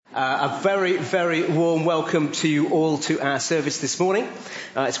A very, very warm welcome to you all to our service this morning.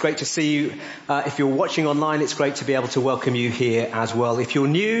 It's great to see you. If you're watching online, it's great to be able to welcome you here as well. If you're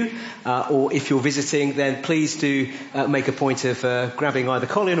new or if you're visiting, then please do make a point of grabbing either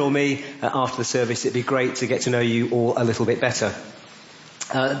Colin or me after the service. It'd be great to get to know you all a little bit better.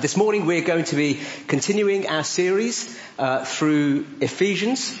 This morning we're going to be continuing our series through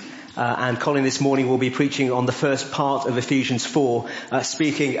Ephesians. And Colin this morning will be preaching on the first part of Ephesians 4,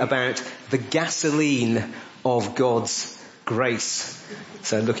 speaking about the gasoline of God's grace.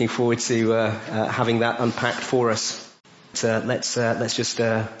 So looking forward to having that unpacked for us. Let's just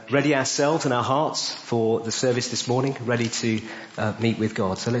ready ourselves and our hearts for the service this morning, ready to meet with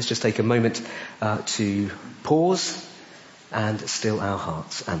God. So let's just take a moment to pause and still our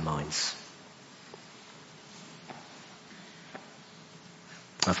hearts and minds.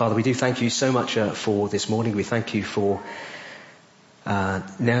 Father, we do thank you so much for this morning. We thank you for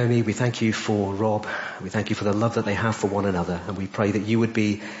Naomi. We thank you for Rob. We thank you for the love that they have for one another. And we pray that you would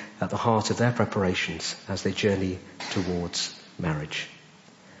be at the heart of their preparations as they journey towards marriage.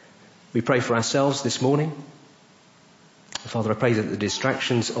 We pray for ourselves this morning. Father, I pray that the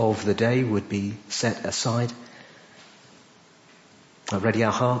distractions of the day would be set aside. Ready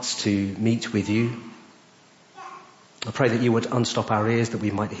our hearts to meet with you. I pray that you would unstop our ears, that we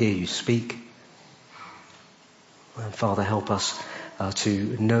might hear you speak. And Father, help us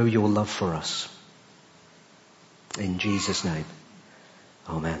to know your love for us. In Jesus' name.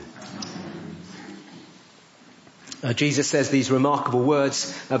 Amen. Jesus says these remarkable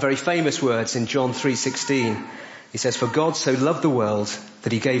words, very famous words in John 3:16. He says, "For God so loved the world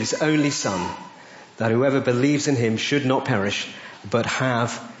that he gave his only Son, that whoever believes in him should not perish, but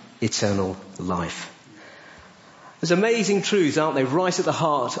have eternal life." There's amazing truths, aren't they, right at the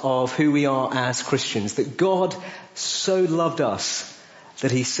heart of who we are as Christians. That God so loved us that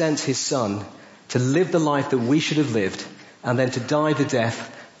he sent his Son to live the life that we should have lived and then to die the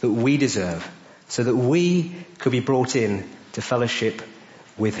death that we deserve so that we could be brought in to fellowship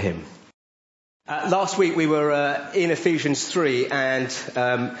with him. Last week we were in Ephesians 3 and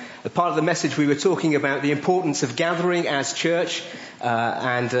part of the message we were talking about the importance of gathering as church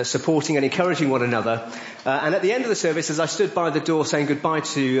and supporting and encouraging one another. And at the end of the service, as I stood by the door saying goodbye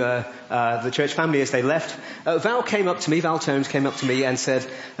to the church family as they left, Val Tomes came up to me and said,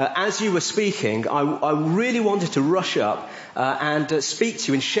 as you were speaking, I really wanted to rush up and speak to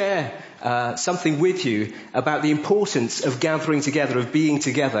you and share something with you about the importance of gathering together, of being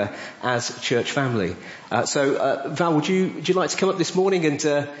together as church family. So Val, would you like to come up this morning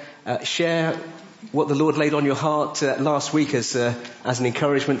and share what the Lord laid on your heart last week as an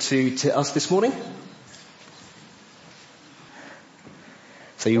encouragement to us this morning?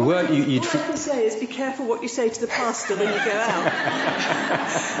 So What I can say is be careful what you say to the pastor when you go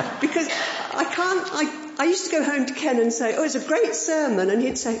out. Because I used to go home to Ken and say, "Oh, it's a great sermon," and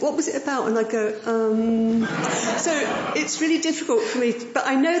he'd say, "What was it about?" And I'd go, So it's really difficult for me, but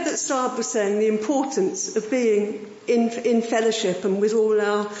I know that Saab was saying the importance of being in fellowship and with all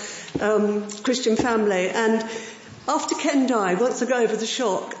our Christian family. And after Ken died, once I got over the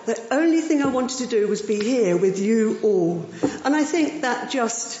shock, the only thing I wanted to do was be here with you all. And I think that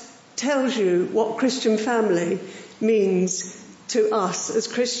just tells you what Christian family means to us as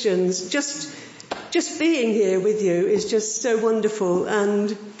Christians. Just being here with you is just so wonderful.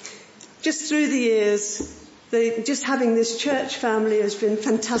 And just through the years, just having this church family has been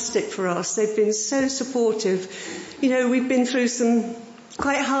fantastic for us. They've been so supportive. You know, we've been through some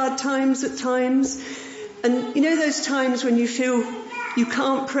quite hard times at times. And you know those times when you feel you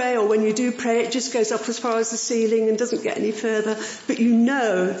can't pray, or when you do pray it just goes up as far as the ceiling and doesn't get any further, but you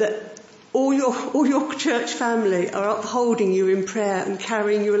know that all your church family are upholding you in prayer and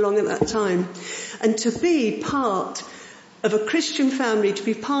carrying you along at that time. And to be part of a Christian family, to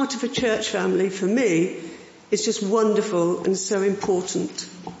be part of a church family, for me, is just wonderful and so important.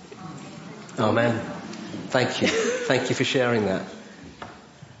 Amen. Thank you. Thank you for sharing that.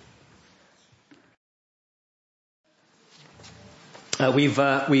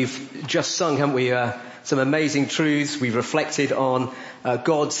 We've just sung, haven't we, some amazing truths. We've reflected on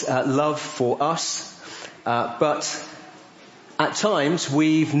God's love for us. But at times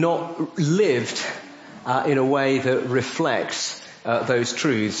we've not lived in a way that reflects those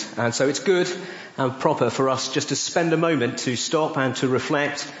truths. And so it's good and proper for us just to spend a moment to stop and to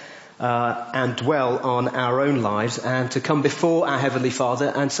reflect and dwell on our own lives and to come before our Heavenly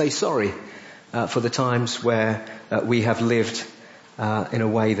Father and say sorry for the times where we have lived in a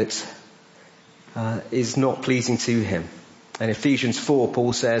way that is not pleasing to him. In Ephesians 4,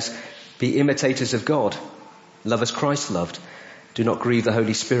 Paul says, "Be imitators of God, love as Christ loved, Do not grieve the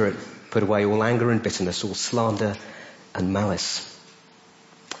Holy Spirit. Put away all anger and bitterness, all slander and malice.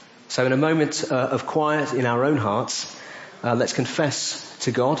 So in a moment of quiet in our own hearts, let's confess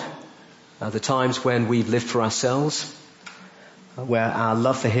to God the times when we've lived for ourselves, where our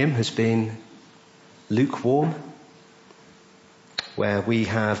love for him has been lukewarm, where we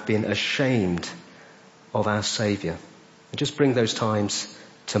have been ashamed of our Saviour. And just bring those times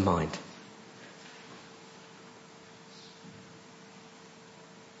to mind.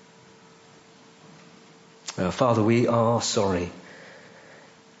 Father, we are sorry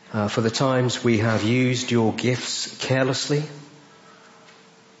for the times we have used your gifts carelessly,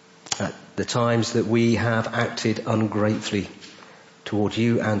 the times that we have acted ungratefully toward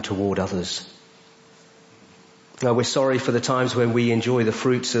you and toward others. We're sorry for the times when we enjoy the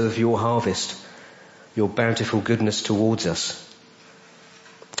fruits of your harvest, your bountiful goodness towards us,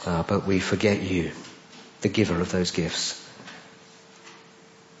 but we forget you, the giver of those gifts.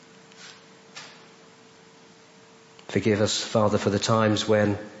 Forgive us, Father, for the times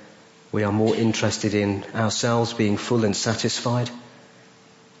when we are more interested in ourselves being full and satisfied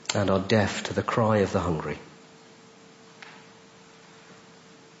and are deaf to the cry of the hungry.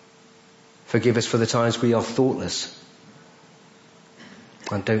 Forgive us for the times we are thoughtless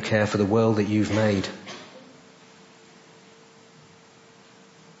and don't care for the world that you've made.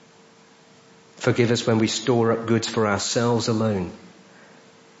 Forgive us when we store up goods for ourselves alone,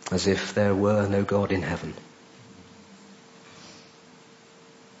 as if there were no God in heaven.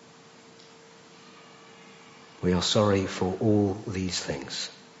 We are sorry for all these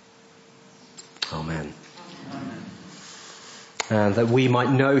things. Amen. Amen. And that we might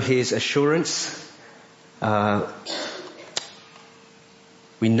know his assurance, we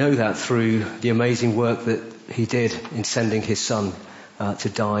know that through the amazing work that he did in sending his son to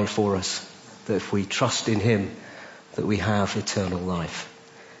die for us, that if we trust in him, that we have eternal life.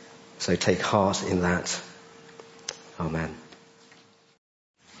 So take heart in that. Amen.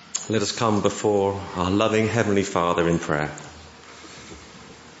 Let us come before our loving Heavenly Father in prayer.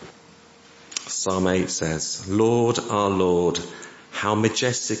 Psalm 8 says, Lord, our Lord, how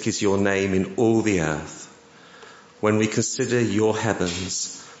majestic is your name in all the earth. When we consider your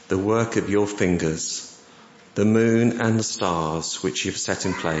heavens, the work of your fingers, the moon and the stars which you have set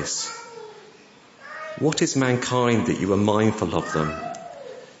in place. What is mankind that you are mindful of them?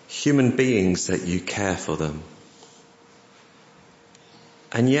 Human beings that you care for them.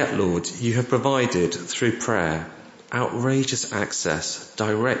 And yet, Lord, you have provided through prayer outrageous access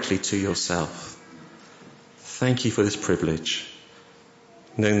directly to yourself. Thank you for this privilege,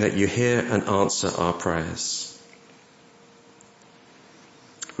 knowing that you hear and answer our prayers.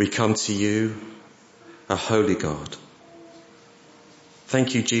 We come to you, a holy God.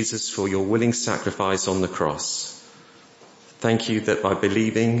 Thank you, Jesus, for your willing sacrifice on the cross. Thank you that by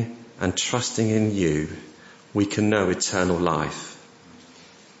believing and trusting in you, we can know eternal life.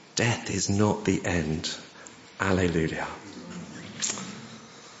 Death is not the end. Alleluia.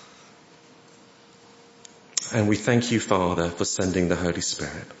 And we thank you, Father, for sending the Holy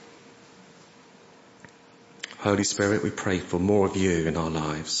Spirit. Holy Spirit, we pray for more of you in our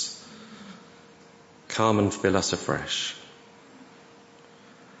lives. Come and fill us afresh.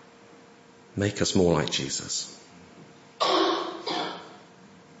 Make us more like Jesus.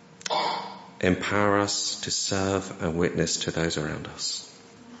 Empower us to serve and witness to those around us.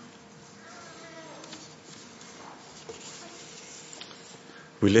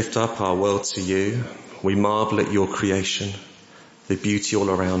 We lift up our world to you. We marvel at your creation, the beauty all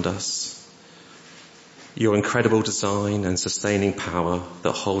around us, your incredible design and sustaining power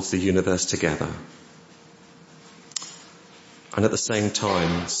that holds the universe together. And at the same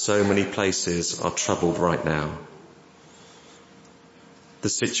time, so many places are troubled right now. The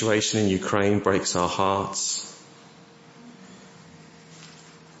situation in Ukraine breaks our hearts.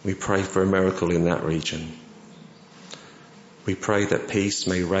 We pray for a miracle in that region. We pray that peace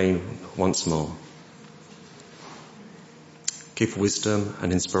may reign once more. Give wisdom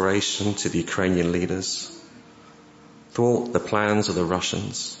and inspiration to the Ukrainian leaders. Thwart the plans of the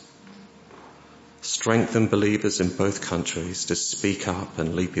Russians. Strengthen believers in both countries to speak up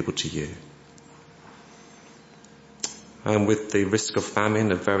and lead people to you. And with the risk of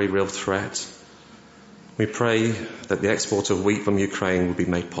famine a very real threat, we pray that the export of wheat from Ukraine will be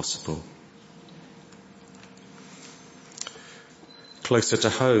made possible. Closer to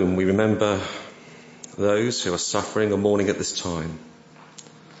home, we remember those who are suffering or mourning at this time.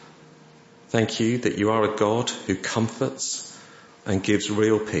 Thank you that you are a God who comforts and gives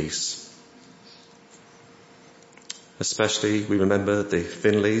real peace. Especially we remember the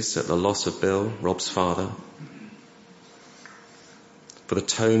Finleys at the loss of Bill, Rob's father. for the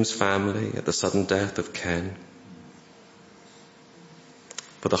Tomes family at the sudden death of Ken,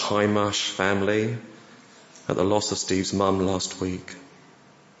 for the Highmarsh family at the loss of Steve's mum last week,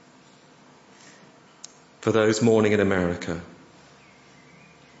 for those mourning in America,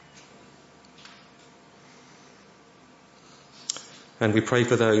 and we pray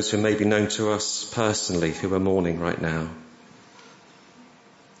for those who may be known to us personally who are mourning right now.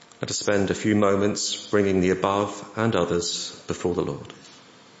 Let us spend a few moments bringing the above and others before the Lord.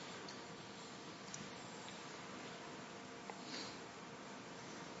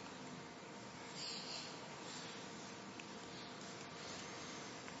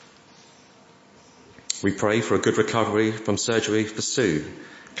 We pray for a good recovery from surgery for Sue,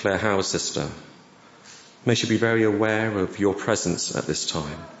 Claire Howe's sister. May she be very aware of your presence at this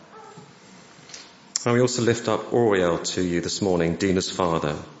time. And we also lift up Oriel to you this morning, Dina's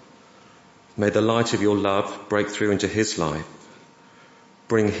father. May the light of your love break through into his life.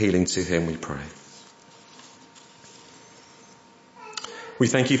 Bring healing to him, we pray. We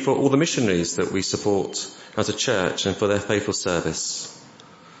thank you for all the missionaries that we support as a church and for their faithful service.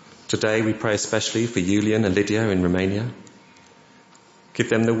 Today we pray especially for Julian and Lydia in Romania. Give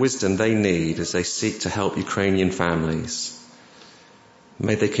them the wisdom they need as they seek to help Ukrainian families.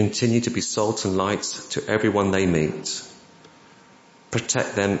 May they continue to be salt and light to everyone they meet.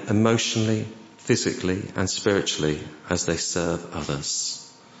 Protect them emotionally, physically and spiritually as they serve others.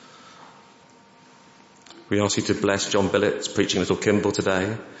 We ask you to bless John Billett's preaching Little Kimball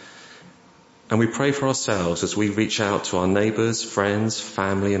today. And we pray for ourselves as we reach out to our neighbours, friends,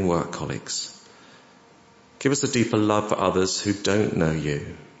 family and work colleagues. Give us a deeper love for others who don't know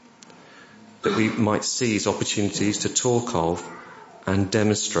you, that we might seize opportunities to talk of and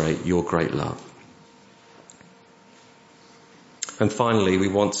demonstrate your great love. And finally, we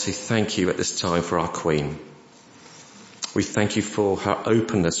want to thank you at this time for our Queen. We thank you for her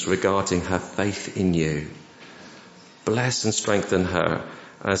openness regarding her faith in you. Bless and strengthen her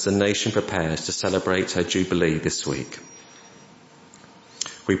as the nation prepares to celebrate her Jubilee this week.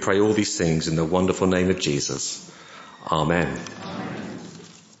 We pray all these things in the wonderful name of Jesus. Amen.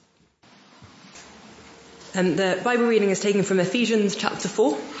 The Bible reading is taken from Ephesians chapter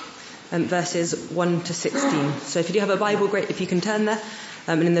 4, verses 1 to 16. So if you do have a Bible, great if you can turn there.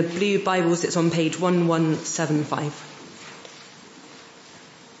 And in the blue Bibles, it's on page 1175.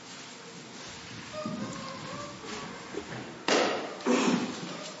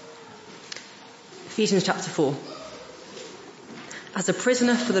 Ephesians chapter 4. As a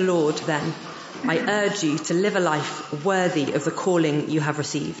prisoner for the Lord, then, I urge you to live a life worthy of the calling you have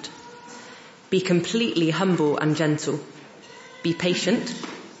received. Be completely humble and gentle. Be patient,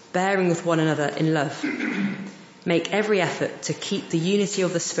 bearing with one another in love. Make every effort to keep the unity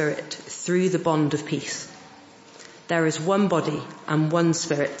of the Spirit through the bond of peace. There is one body and one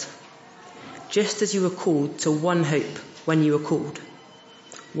Spirit, just as you were called to one hope when you were called.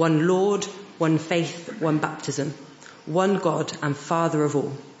 One Lord, one faith, one baptism, one God and Father of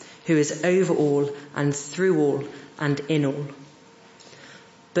all, who is over all and through all and in all.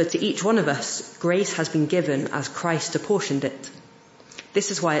 But to each one of us, grace has been given as Christ apportioned it. This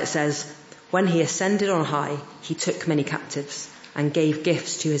is why it says, when he ascended on high, he took many captives and gave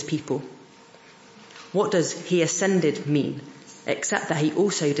gifts to his people. What does he ascended mean, except that he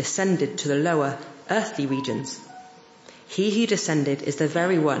also descended to the lower earthly regions? He who descended is the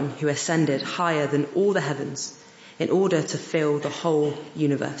very one who ascended higher than all the heavens in order to fill the whole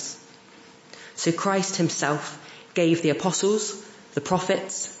universe. So Christ himself gave the apostles, the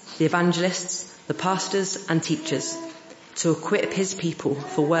prophets, the evangelists, the pastors and teachers to equip his people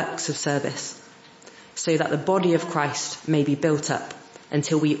for works of service, so that the body of Christ may be built up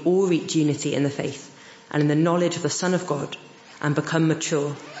until we all reach unity in the faith and in the knowledge of the Son of God and become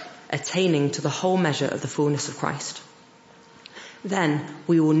mature, attaining to the whole measure of the fullness of Christ. Then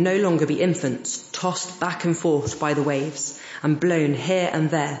we will no longer be infants, tossed back and forth by the waves and blown here and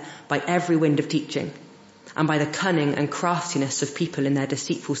there by every wind of teaching and by the cunning and craftiness of people in their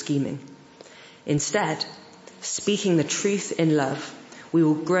deceitful scheming. Instead, speaking the truth in love, we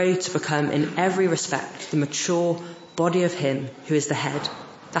will grow to become in every respect the mature body of him who is the head,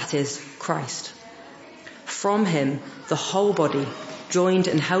 that is, Christ. From him, the whole body, joined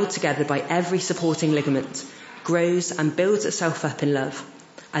and held together by every supporting ligament, grows and builds itself up in love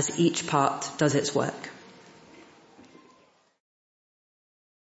as each part does its work.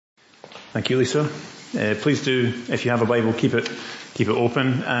 Thank you, Lisa. Please do, if you have a Bible, keep it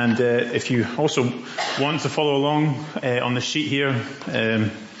open. And if you also want to follow along on the sheet here,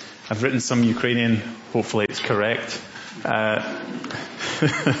 I've written some Ukrainian. Hopefully it's correct. The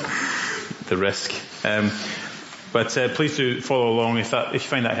risk. But please do follow along. If you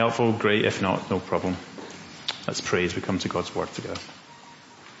find that helpful, great. If not, no problem. Let's pray as we come to God's Word together.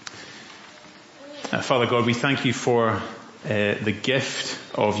 Father God, we thank you for the gift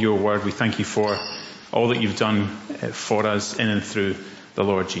of your Word. We thank you for all that you've done for us in and through the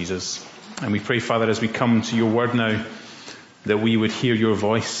Lord Jesus. And we pray, Father, as we come to your Word now, that we would hear your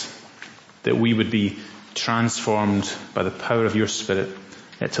voice, that we would be transformed by the power of your Spirit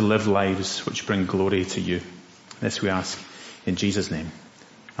to live lives which bring glory to you. This we ask in Jesus' name.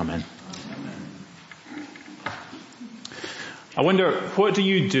 Amen. I wonder, what do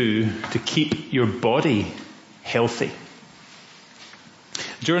you do to keep your body healthy?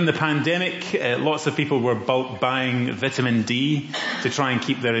 During the pandemic, lots of people were bulk buying vitamin D to try and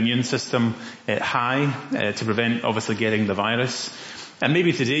keep their immune system high, to prevent obviously getting the virus. And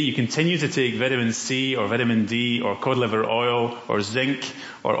maybe today you continue to take vitamin C or vitamin D or cod liver oil or zinc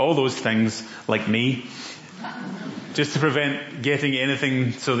or all those things like me, just to prevent getting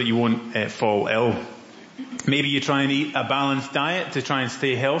anything so that you won't fall ill. Maybe you try and eat a balanced diet to try and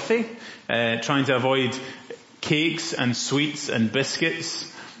stay healthy, trying to avoid cakes and sweets and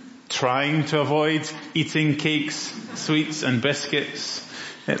biscuits, trying to avoid eating cakes, sweets and biscuits.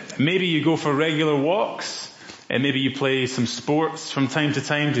 Maybe you go for regular walks, and maybe you play some sports from time to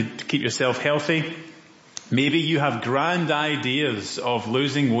time to keep yourself healthy. Maybe you have grand ideas of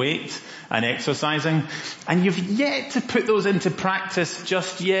losing weight and exercising, and you've yet to put those into practice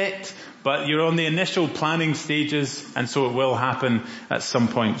just yet, but you're on the initial planning stages, and so it will happen at some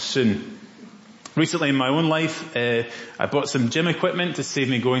point soon. Recently in my own life, I bought some gym equipment to save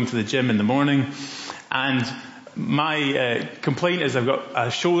me going to the gym in the morning, and my complaint is I've got a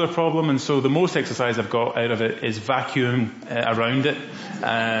shoulder problem, and so the most exercise I've got out of it is vacuum around it.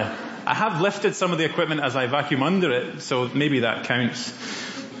 I have lifted some of the equipment as I vacuum under it, so maybe that counts.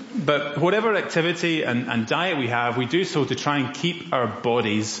 But whatever activity and diet we have, we do so to try and keep our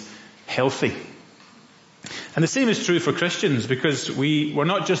bodies healthy. And the same is true for Christians, because we're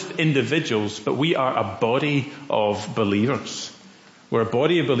not just individuals, but we are a body of believers. We're a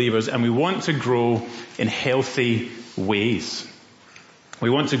body of believers, and we want to grow in healthy ways. We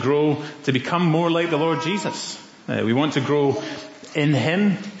want to grow to become more like the Lord Jesus. We want to grow in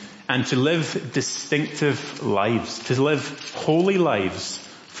Him and to live distinctive lives, to live holy lives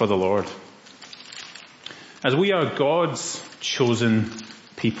for the Lord. As we are God's chosen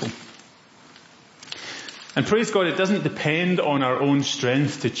people. And praise God, it doesn't depend on our own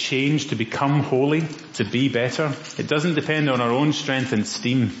strength to change, to become holy, to be better. It doesn't depend on our own strength and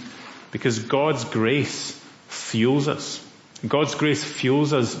steam, because God's grace fuels us. God's grace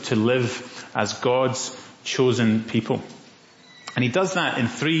fuels us to live as God's chosen people. And He does that in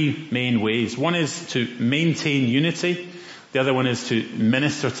three main ways. One is to maintain unity. The other one is to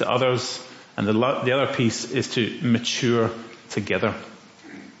minister to others. And the other piece is to mature together.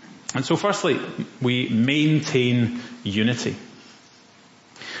 And so firstly, we maintain unity.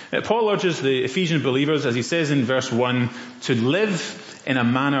 Paul urges the Ephesian believers, as he says in verse 1, to live in a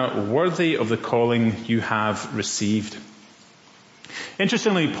manner worthy of the calling you have received.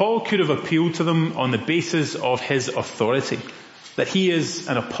 Interestingly, Paul could have appealed to them on the basis of his authority, that he is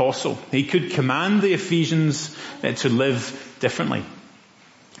an apostle. He could command the Ephesians to live differently.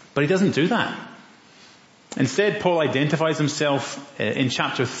 But he doesn't do that. Instead, Paul identifies himself in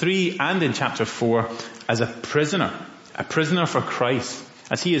chapter 3 and in chapter 4 as a prisoner for Christ.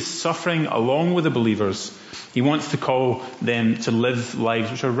 As he is suffering along with the believers, he wants to call them to live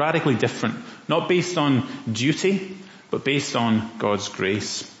lives which are radically different, not based on duty, but based on God's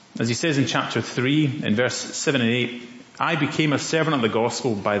grace. As he says in chapter 3, in verse 7 and 8, I became a servant of the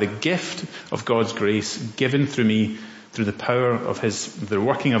gospel by the gift of God's grace given through me through the power of the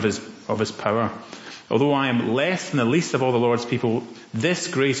working of his power. Although I am less than the least of all the Lord's people, this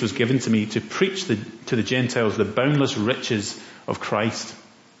grace was given to me to preach to the Gentiles the boundless riches of Christ.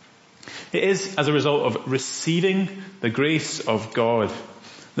 It is as a result of receiving the grace of God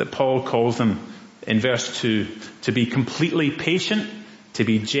that Paul calls them in verse 2 to be completely patient, to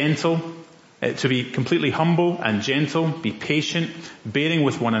be gentle, to be completely humble and gentle, be patient, bearing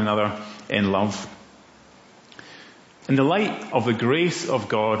with one another in love. In the light of the grace of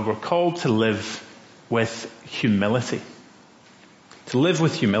God, we're called to live with humility. To live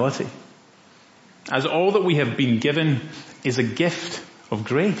with humility. As all that we have been given is a gift of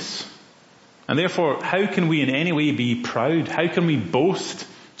grace. And therefore, how can we in any way be proud? How can we boast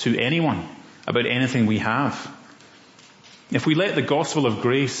to anyone about anything we have? If we let the gospel of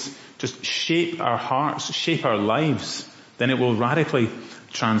grace just shape our hearts, shape our lives, then it will radically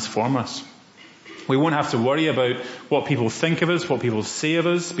transform us. We won't have to worry about what people think of us, what people say of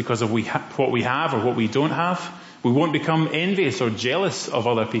us, because of what we have or what we don't have, We won't become envious or jealous of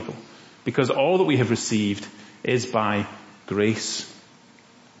other people, because all that we have received is by grace.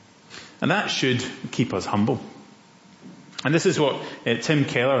 And that should keep us humble. And this is what Tim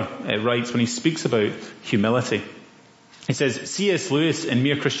Keller writes when he speaks about humility. He says, C.S. Lewis in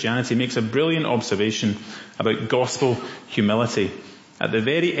Mere Christianity makes a brilliant observation about gospel humility at the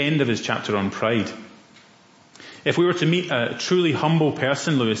very end of his chapter on pride. If we were to meet a truly humble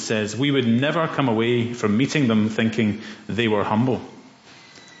person, Lewis says, we would never come away from meeting them thinking they were humble.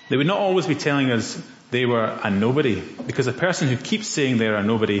 They would not always be telling us they were a nobody, because a person who keeps saying they're a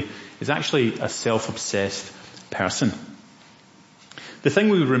nobody is actually a self-obsessed person. The thing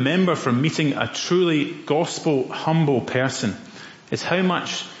we would remember from meeting a truly gospel humble person is how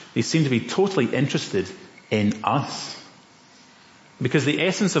much they seem to be totally interested in us. Because the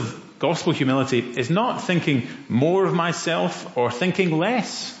essence of gospel humility is not thinking more of myself or thinking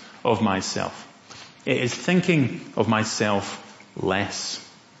less of myself. It is thinking of myself less.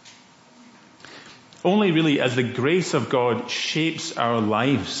 Only really as the grace of God shapes our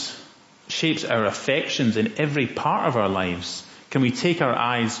lives, shapes our affections in every part of our lives, can we take our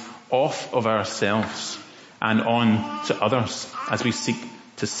eyes off of ourselves and on to others as we seek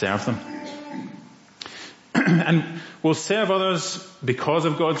to serve them. And we'll serve others because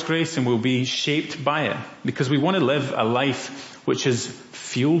of God's grace, and we'll be shaped by it because we want to live a life which is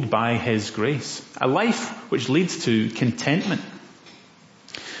fueled by His grace. A life which leads to contentment.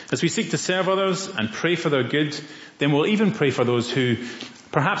 As we seek to serve others and pray for their good, then we'll even pray for those who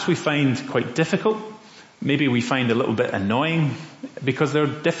perhaps we find quite difficult. Maybe we find a little bit annoying because they're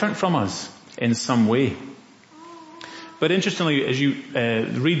different from us in some way. But interestingly, as you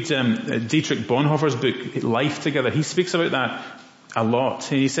read Dietrich Bonhoeffer's book, Life Together, he speaks about that a lot.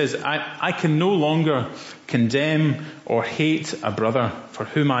 He says, I can no longer condemn or hate a brother for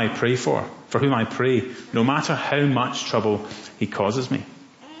whom I pray, no matter how much trouble he causes me.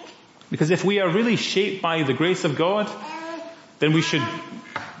 Because if we are really shaped by the grace of God, then we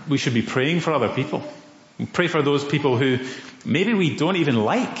should be praying for other people. We pray for those people who maybe we don't even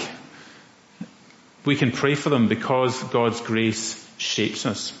like. We can pray for them because God's grace shapes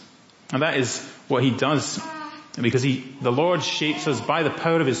us. And that is what He does. Because the Lord shapes us by the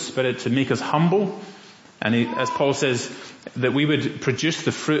power of His Spirit to make us humble. And as Paul says, that we would produce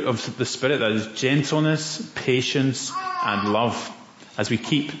the fruit of the Spirit, that is gentleness, patience, and love, as we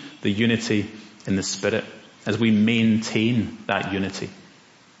keep the unity in the Spirit, as we maintain that unity.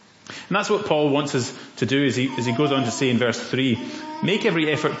 And that's what Paul wants us to do as he goes on to say in verse 3, make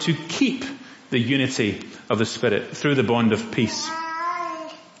every effort to keep the unity of the Spirit through the bond of peace.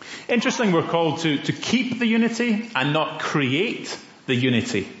 Interesting, we're called to keep the unity and not create the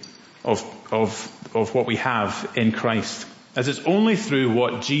unity of what we have in Christ. As it's only through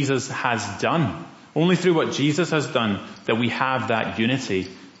what Jesus has done, that we have that unity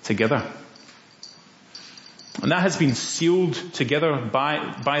together. And that has been sealed together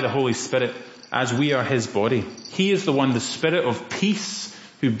by the Holy Spirit as we are His body. He is the one, the Spirit of peace,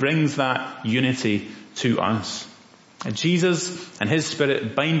 who brings that unity to us. And Jesus and His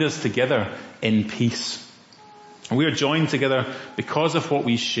Spirit bind us together in peace. And we are joined together because of what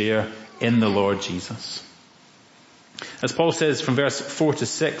we share in the Lord Jesus. As Paul says from verse 4 to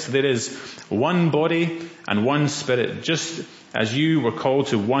 6, there is one body and one Spirit, just as you were called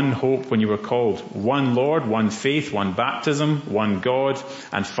to one hope when you were called. One Lord, one faith, one baptism, one God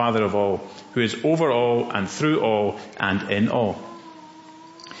and Father of all, who is over all and through all and in all.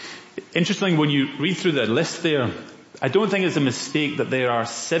 Interesting, when you read through the list there, I don't think it's a mistake that there are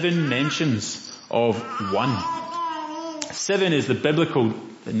 7 mentions of one. 7 is the biblical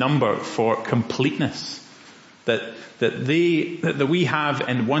number for completeness. That we have,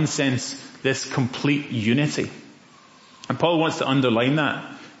 in one sense, this complete unity. And Paul wants to underline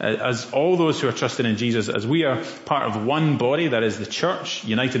that as all those who are trusting in Jesus, as we are part of one body, that is the church,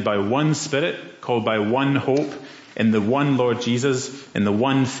 united by one Spirit, called by one hope, in the one Lord Jesus, in the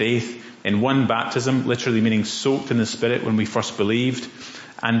one faith, in one baptism, literally meaning soaked in the Spirit when we first believed,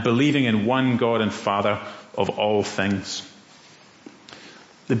 and believing in one God and Father of all things.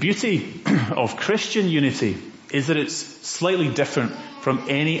 The beauty of Christian unity is that it's slightly different from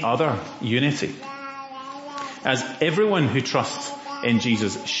any other unity. As everyone who trusts in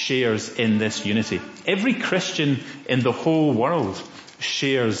Jesus shares in this unity. Every Christian in the whole world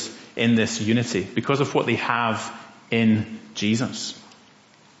shares in this unity because of what they have in Jesus.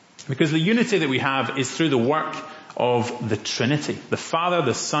 Because the unity that we have is through the work of the Trinity, the Father,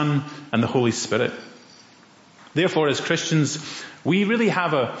 the Son, and the Holy Spirit. Therefore, as Christians, we really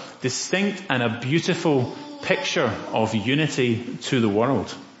have a distinct and a beautiful picture of unity to the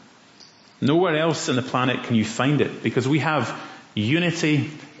world. Nowhere else on the planet can you find it, because we have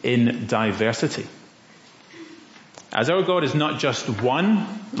unity in diversity. As our God is not just one,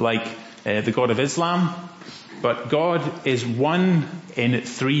 like the God of Islam, but God is one in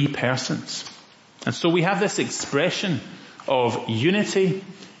 3 persons. And so we have this expression of unity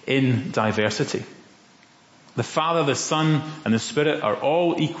in diversity. The Father, the Son, and the Spirit are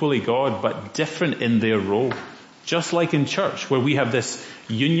all equally God, but different in their role. Just like in church, where we have this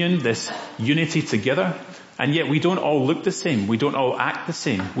union, this unity together, and yet we don't all look the same. We don't all act the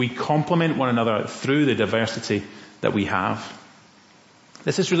same. We complement one another through the diversity that we have.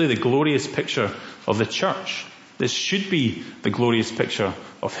 This is really the glorious picture of the church. This should be the glorious picture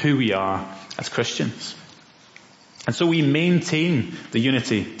of who we are as Christians. And so we maintain the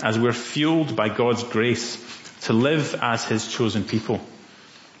unity as we're fueled by God's grace to live as his chosen people.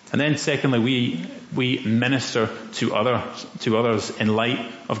 And then secondly, we minister to others in light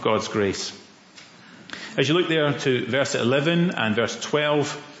of God's grace. As you look there to verse 11 and verse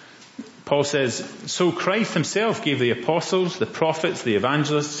 12, Paul says, "So Christ himself gave the apostles, the prophets, the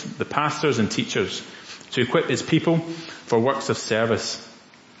evangelists, the pastors and teachers to equip his people for works of service,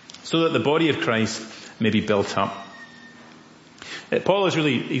 so that the body of Christ may be built up." Paul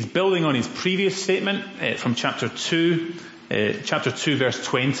he's building on his previous statement from chapter 2 verse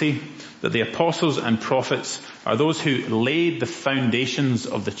 20, that the apostles and prophets are those who laid the foundations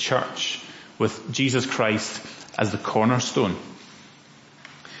of the church with Jesus Christ as the cornerstone.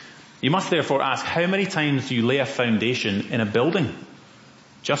 You must therefore ask, how many times do you lay a foundation in a building?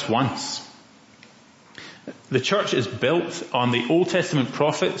 Just once. The church is built on the Old Testament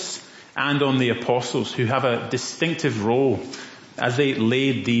prophets and on the apostles, who have a distinctive role as they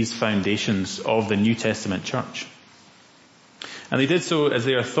laid these foundations of the New Testament church. And they did so as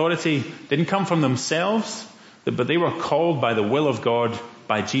their authority didn't come from themselves, but they were called by the will of God,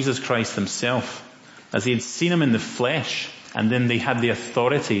 by Jesus Christ himself, as they had seen him in the flesh, and then they had the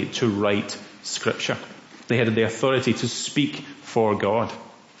authority to write scripture. They had the authority to speak for God.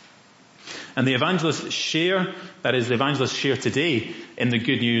 And the evangelists share today in the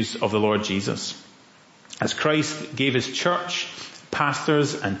good news of the Lord Jesus. As Christ gave his church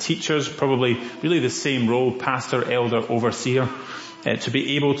pastors and teachers, probably really the same role, pastor, elder, overseer, to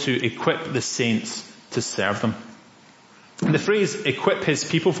be able to equip the saints to serve them. And the phrase equip his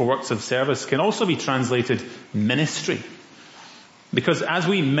people for works of service can also be translated ministry. Because as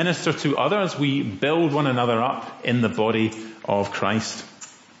we minister to others, we build one another up in the body of Christ.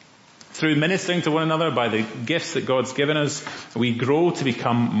 Through ministering to one another by the gifts that God's given us, we grow to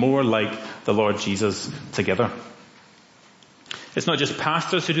become more like the Lord Jesus together. It's not just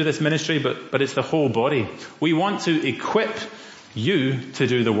pastors who do this ministry, but it's the whole body. We want to equip you to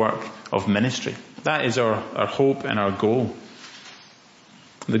do the work of ministry. That is our hope and our goal.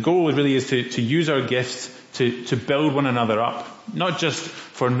 The goal really is to use our gifts to build one another up. Not just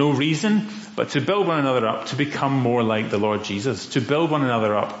for no reason, but to build one another up to become more like the Lord Jesus. To build one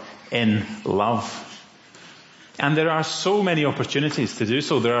another up in love. And there are so many opportunities to do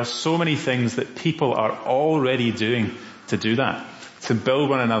so. There are so many things that people are already doing to do that. To build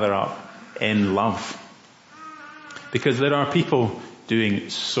one another up in love. Because there are people doing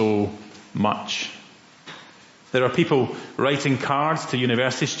so much. There are people writing cards to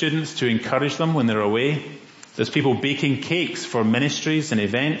university students to encourage them when they're away. There's people baking cakes for ministries and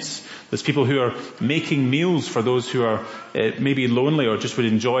events. There's people who are making meals for those who are maybe lonely or just would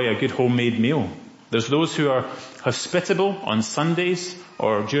enjoy a good homemade meal. There's those who are hospitable on Sundays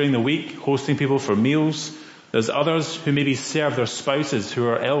or during the week, hosting people for meals. There's others who maybe serve their spouses who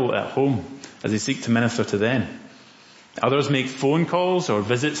are ill at home as they seek to minister to them. Others make phone calls or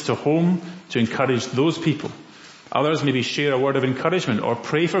visits to home to encourage those people. Others maybe share a word of encouragement or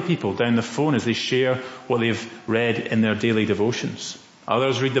pray for people down the phone as they share what they've read in their daily devotions.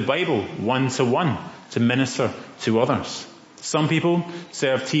 Others read the Bible one-to-one to minister to others. Some people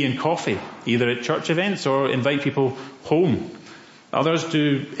serve tea and coffee, either at church events or invite people home. Others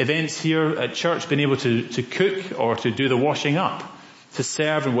do events here at church, being able to cook or to do the washing up, to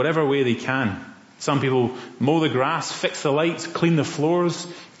serve in whatever way they can. Some people mow the grass, fix the lights, clean the floors,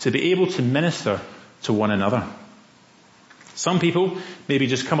 to be able to minister to one another. Some people maybe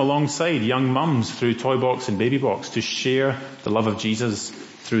just come alongside young mums through Toy Box and Baby Box to share the love of Jesus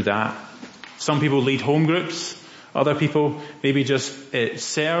through that. Some people lead home groups. Other people maybe just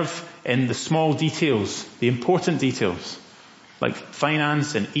serve in the small details, the important details, like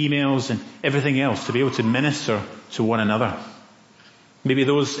finance and emails and everything else, to be able to minister to one another. Maybe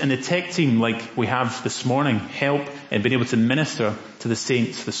those in the tech team, like we have this morning, help in being able to minister to the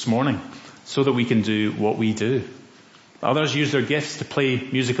saints this morning so that we can do what we do. Others use their gifts to play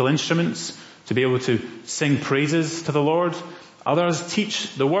musical instruments, to be able to sing praises to the Lord. Others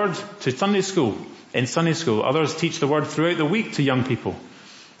teach the word to Sunday school. Others teach the word throughout the week to young people.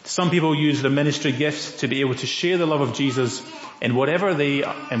 Some people use their ministry gifts to be able to share the love of Jesus in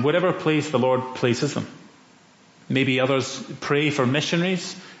whatever place the Lord places them. Maybe others pray for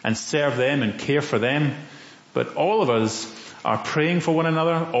missionaries and serve them and care for them. But all of us are praying for one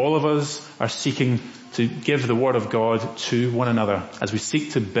another. All of us are seeking to give the word of God to one another as we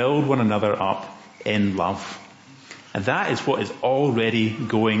seek to build one another up in love. And that is what is already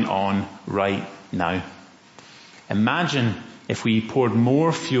going on right now. Imagine if we poured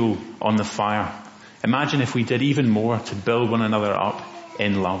more fuel on the fire. Imagine if we did even more to build one another up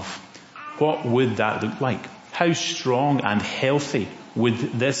in love. What would that look like? How strong and healthy would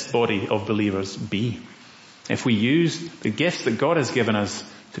this body of believers be if we used the gifts that God has given us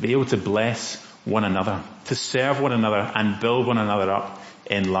to be able to bless one another, to serve one another and build one another up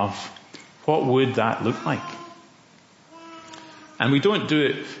in love? What would that look like? And we don't do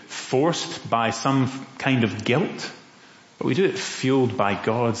it forced by some kind of guilt, but we do it fueled by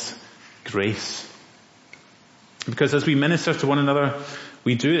God's grace. Because as we minister to one another,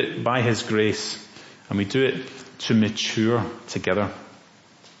 we do it by His grace, and we do it to mature together.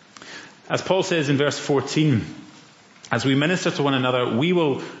 As Paul says in verse 14, as we minister to one another, we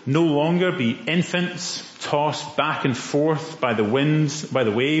will no longer be infants tossed back and forth by the winds, by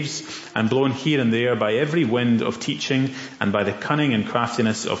the waves, and blown here and there by every wind of teaching and by the cunning and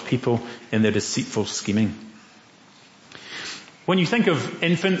craftiness of people in their deceitful scheming. When you think of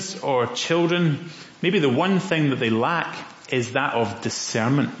infants or children, maybe the one thing that they lack is that of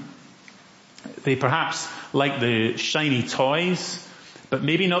discernment. They perhaps like the shiny toys, but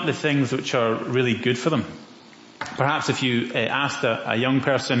maybe not the things which are really good for them. Perhaps if you asked a young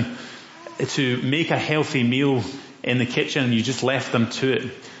person to make a healthy meal in the kitchen and you just left them to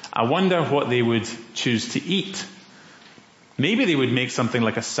it, I wonder what they would choose to eat. Maybe they would make something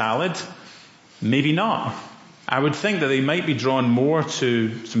like a salad, maybe not. I would think that they might be drawn more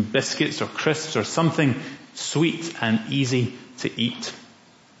to some biscuits or crisps or something sweet and easy to eat.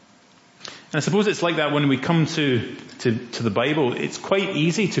 And I suppose it's like that when we come to the Bible. It's quite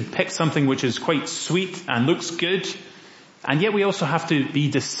easy to pick something which is quite sweet and looks good, and yet we also have to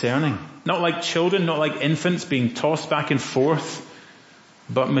be discerning. Not like children, not like infants being tossed back and forth,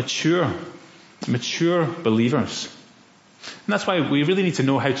 but mature believers. And that's why we really need to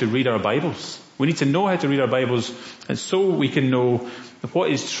know how to read our Bibles. We need to know how to read our Bibles, and so we can know what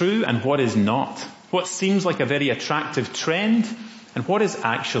is true and what is not. What seems like a very attractive trend and what is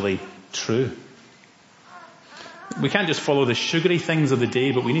actually true. We can't just follow the sugary things of the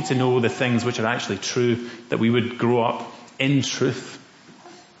day, but we need to know the things which are actually true, that we would grow up in truth.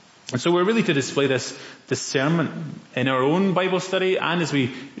 And so we're really to display this discernment in our own Bible study and as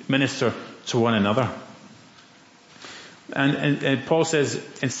we minister to one another. And Paul says,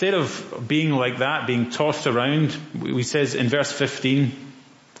 instead of being like that, being tossed around, he says in verse 15,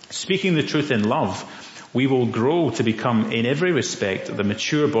 speaking the truth in love, we will grow to become in every respect the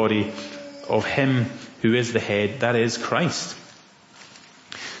mature body of Him who is the head, that is Christ.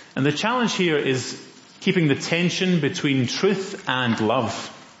 And the challenge here is keeping the tension between truth and love.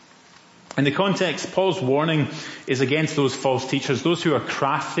 In the context, Paul's warning is against those false teachers, those who are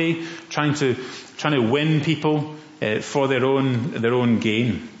crafty, trying to win people for their own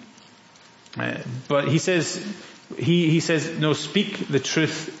gain. But he says, no, speak the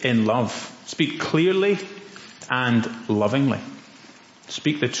truth in love. Speak clearly and lovingly.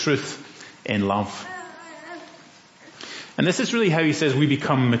 Speak the truth in love. And this is really how he says we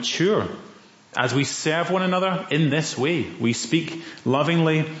become mature. As we serve one another in this way, we speak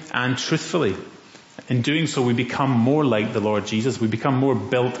lovingly and truthfully. In doing so, we become more like the Lord Jesus. We become more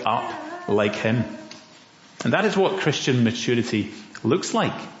built up like Him. And that is what Christian maturity looks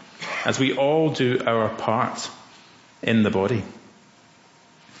like, as we all do our part in the body.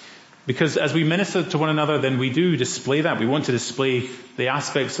 Because as we minister to one another, then we do display that. We want to display the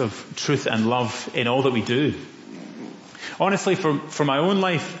aspects of truth and love in all that we do. Honestly, for my own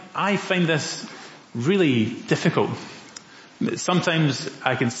life, I find this really difficult. Sometimes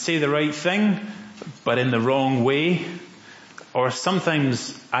I can say the right thing, but in the wrong way. Or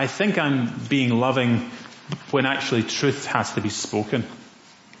sometimes I think I'm being loving when actually truth has to be spoken.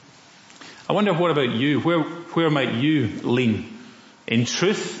 I wonder, what about you? Where might you lean? In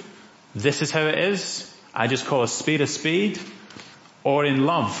truth, this is how it is. I just call a spade. Or in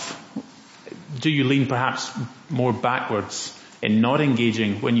love, do you lean perhaps more backwards in not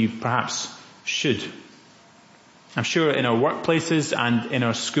engaging when you perhaps should? I'm sure in our workplaces and in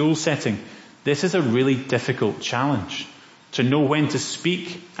our school setting, this is a really difficult challenge. to know when to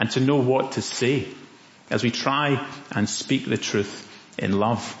speak and to know what to say as we try and speak the truth in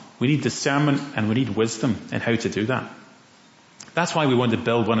love. We need discernment and we need wisdom in how to do that. That's why we want to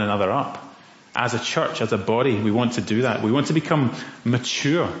build one another up. As a church, as a body, we want to do that. We want to become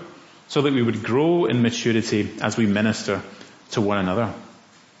mature so that we would grow in maturity as we minister to one another.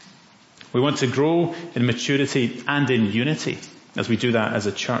 We want to grow in maturity and in unity as we do that as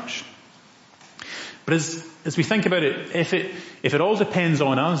a church. But as we think about it, if it all depends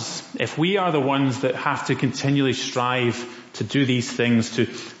on us, if we are the ones that have to continually strive to do these things,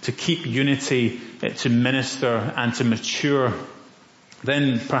 to keep unity, to minister and to mature,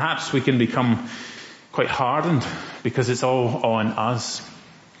 then perhaps we can become quite hardened because it's all on us.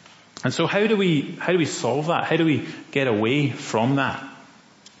 And so how do we solve that? How do we get away from that?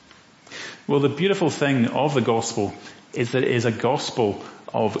 Well, the beautiful thing of the gospel is that it is a gospel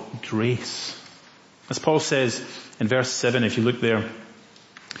of grace. As Paul says in verse 7, if you look there,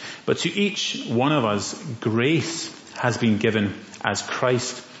 but to each one of us, grace has been given as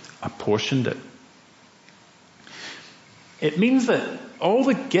Christ apportioned it. It means that all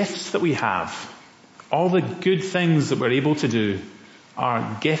the gifts that we have, all the good things that we're able to do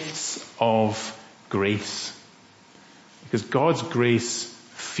are gifts of grace. Because God's grace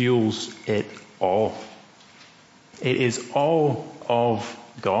fuels it all. It is all of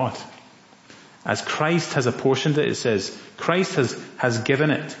God. As Christ has apportioned it, it says, Christ has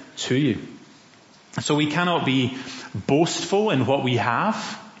given it to you. So we cannot be boastful in what we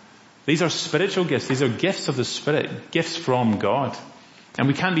have. These are spiritual gifts. These are gifts of the Spirit, gifts from God. And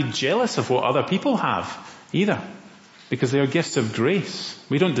we can't be jealous of what other people have either, because they are gifts of grace.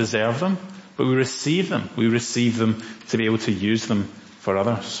 We don't deserve them, but we receive them. We receive them to be able to use them for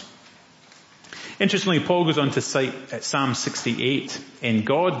others. Interestingly, Paul goes on to cite Psalm 68 in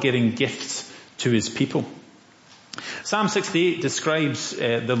God giving gifts to his people. Psalm 68 describes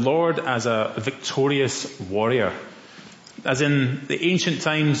the Lord as a victorious warrior. As in the ancient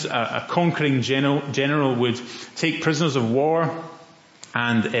times, a conquering general would take prisoners of war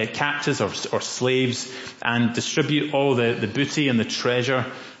and captives or slaves and distribute all the booty and the treasure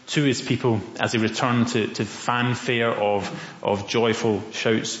to his people as they return to fanfare of joyful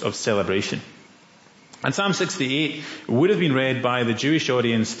shouts of celebration. And Psalm 68 would have been read by the Jewish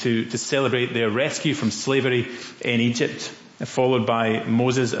audience to celebrate their rescue from slavery in Egypt, followed by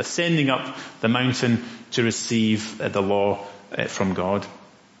Moses ascending up the mountain to receive the law from God.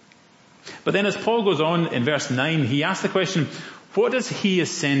 But then as Paul goes on in verse 9, he asks the question, what does he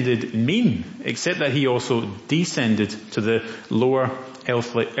ascended mean, except that he also descended to the lower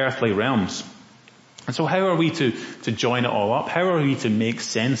earthly realms? And so how are we to join it all up? How are we to make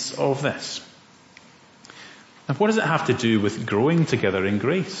sense of this? And what does it have to do with growing together in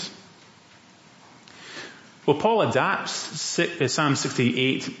grace? Well, Paul adapts Psalm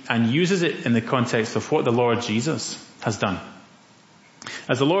 68 and uses it in the context of what the Lord Jesus has done.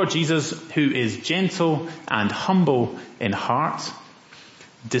 As the Lord Jesus, who is gentle and humble in heart,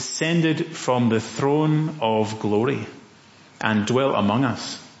 descended from the throne of glory and dwelt among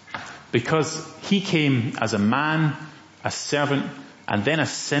us, because he came as a man, a servant, and then a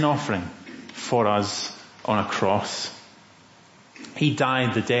sin offering for us on a cross. He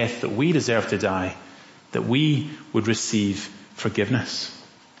died the death that we deserve to die, that we would receive forgiveness.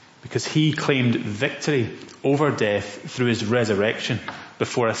 Because he claimed victory over death through his resurrection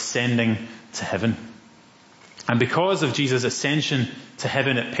before ascending to heaven. And because of Jesus' ascension to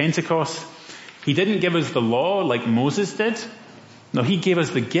heaven at Pentecost, he didn't give us the law like Moses did. No, he gave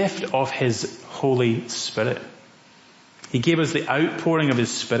us the gift of his Holy Spirit. He gave us the outpouring of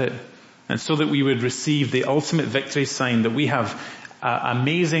his Spirit, and so that we would receive the ultimate victory sign that we have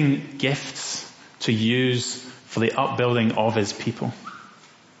amazing gifts to use for the upbuilding of his people.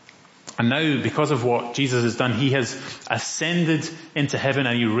 And now, because of what Jesus has done, he has ascended into heaven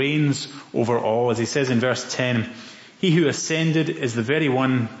and he reigns over all. As he says in verse 10, he who descended is the very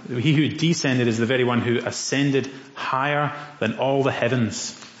one who ascended higher than all the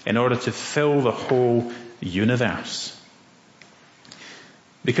heavens in order to fill the whole universe.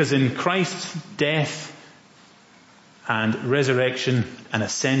 Because in Christ's death and resurrection and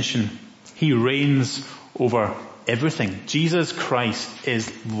ascension, he reigns over everything. Jesus Christ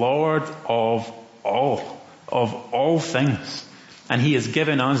is Lord of all things. And he has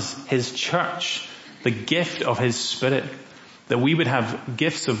given us, his church, the gift of his Spirit, that we would have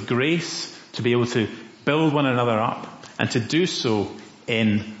gifts of grace to be able to build one another up and to do so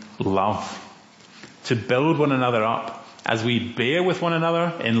in love. To build one another up as we bear with one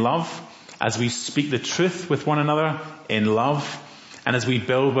another in love, as we speak the truth with one another in love, and as we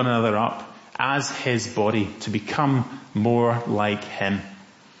build one another up as his body to become more like him.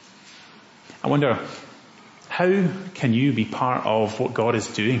 I wonder, how can you be part of what God is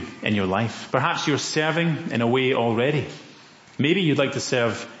doing in your life? Perhaps you're serving in a way already. Maybe you'd like to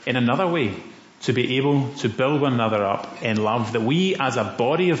serve in another way, to be able to build one another up in love, that we as a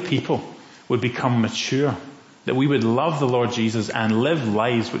body of people would become mature, that we would love the Lord Jesus and live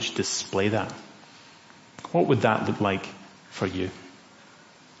lives which display that. What would that look like for you?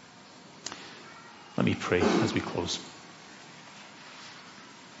 Let me pray as we close.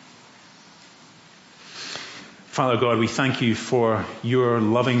 Father God, we thank you for your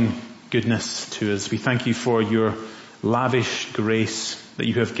loving goodness to us. We thank you for your lavish grace that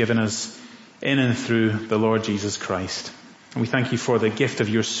you have given us in and through the Lord Jesus Christ. And we thank you for the gift of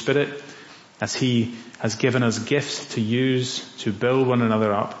your Spirit as he has given us gifts to use to build one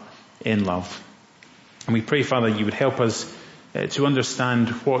another up in love. And we pray, Father, you would help us to understand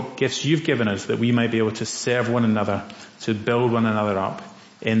what gifts you've given us, that we might be able to serve one another, to build one another up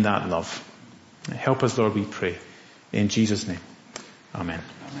in that love. Help us, Lord, we pray. In Jesus' name. Amen.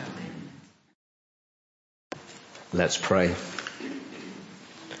 Let's pray.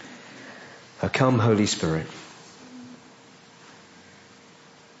 Come, Holy Spirit.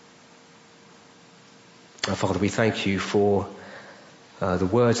 Father, we thank you for the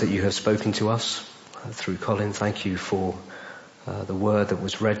words that you have spoken to us through Colin. Thank you for the word that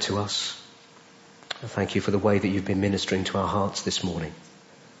was read to us. Thank you for the way that you've been ministering to our hearts this morning.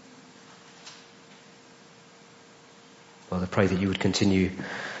 Father, I pray that you would continue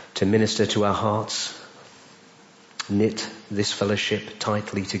to minister to our hearts, knit this fellowship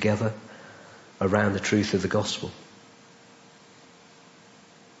tightly together around the truth of the gospel.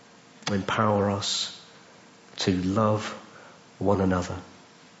 Empower us to love one another.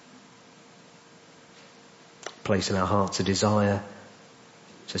 Place in our hearts a desire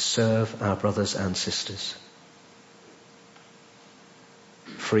to serve our brothers and sisters.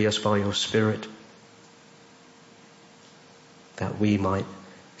 Free us by your Spirit that we might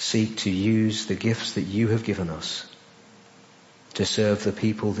seek to use the gifts that you have given us to serve the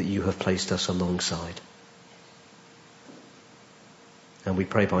people that you have placed us alongside. And we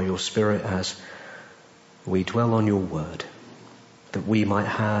pray by your Spirit as we dwell on your word that we might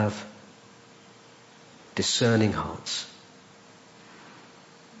have discerning hearts.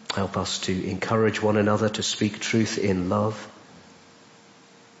 Help us to encourage one another to speak truth in love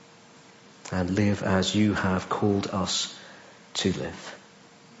and live as you have called us to live.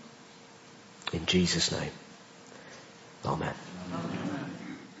 In Jesus' name. Amen.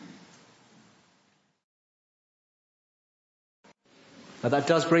 That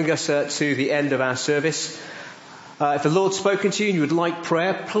does bring us to the end of our service. If the Lord's spoken to you and you would like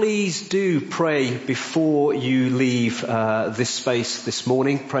prayer, please do pray before you leave this space this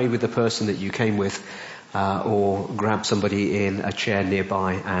morning. Pray with the person that you came with, or grab somebody in a chair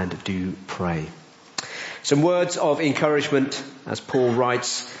nearby and do pray. Some words of encouragement as Paul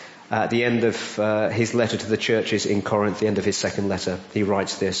writes at the end of his letter to the churches in Corinth, the end of his second letter. He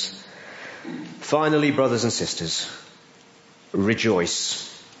writes this: "Finally, brothers and sisters, rejoice.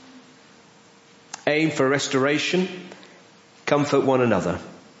 Aim for restoration. Comfort one another.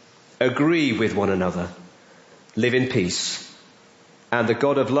 Agree with one another. Live in peace. And the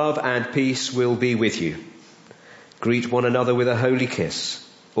God of love and peace will be with you. Greet one another with a holy kiss.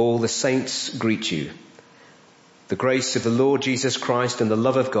 All the saints greet you. The grace of the Lord Jesus Christ and the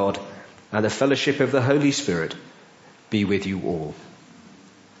love of God and the fellowship of the Holy Spirit be with you all."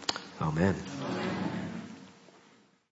 Amen.